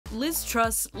Liz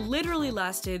Truss literally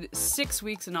lasted 6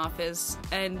 weeks in office,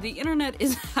 and the internet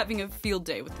is having a field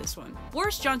day with this one.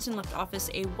 Boris Johnson left office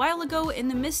a while ago in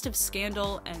the midst of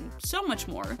scandal and so much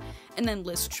more, and then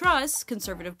Liz Truss,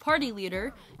 Conservative Party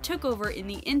leader, took over in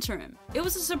the interim. It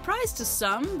was a surprise to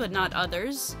some, but not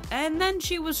others, and then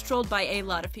she was trolled by a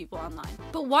lot of people online.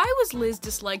 But why was Liz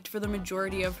disliked for the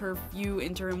majority of her few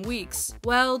interim weeks?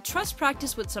 Well, Truss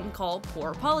practiced what some call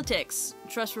poor politics.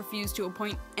 Truss refused to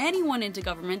appoint anyone into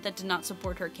government that did not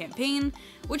support her campaign,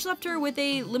 which left her with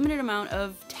a limited amount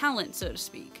of talent, so to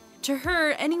speak. To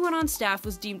her, anyone on staff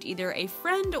was deemed either a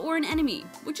friend or an enemy,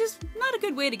 which is not a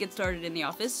good way to get started in the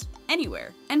office,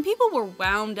 anywhere. And people were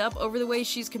wound up over the way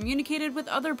she's communicated with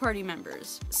other party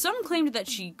members. Some claimed that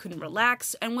she couldn't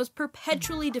relax and was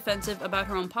perpetually defensive about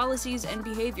her own policies and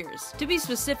behaviors. To be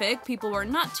specific, people were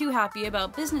not too happy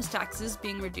about business taxes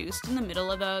being reduced in the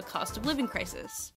middle of a cost of living crisis.